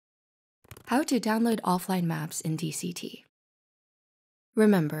How to download offline maps in DCT.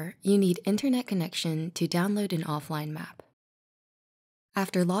 Remember, you need internet connection to download an offline map.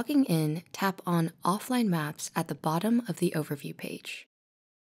 After logging in, tap on Offline Maps at the bottom of the overview page.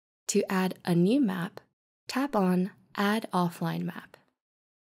 To add a new map, tap on Add Offline Map.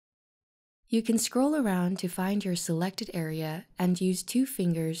 You can scroll around to find your selected area and use 2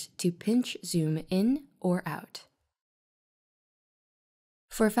 fingers to pinch zoom in or out.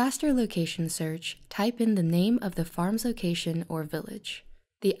 For faster location search, type in the name of the farm's location or village.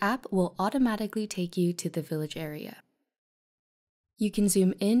 The app will automatically take you to the village area. You can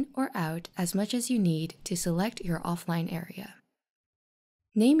zoom in or out as much as you need to select your offline area.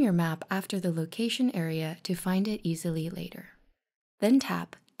 Name your map after the location area to find it easily later. Then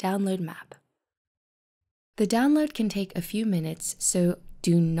tap Download Map. The download can take a few minutes, so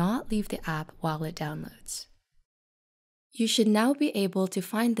do not leave the app while it downloads. You should now be able to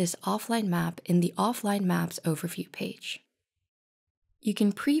find this offline map in the Offline Maps overview page. You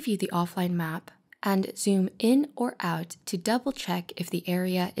can preview the offline map and zoom in or out to double-check if the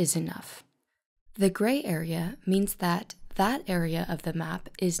area is enough. The gray area means that area of the map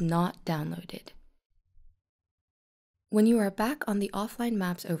is not downloaded. When you are back on the Offline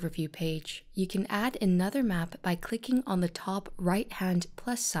Maps overview page, you can add another map by clicking on the top right-hand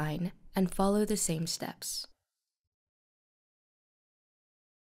plus sign and follow the same steps.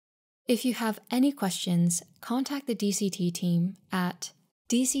 If you have any questions, contact the DCT team at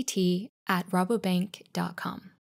dct@rabobank.com.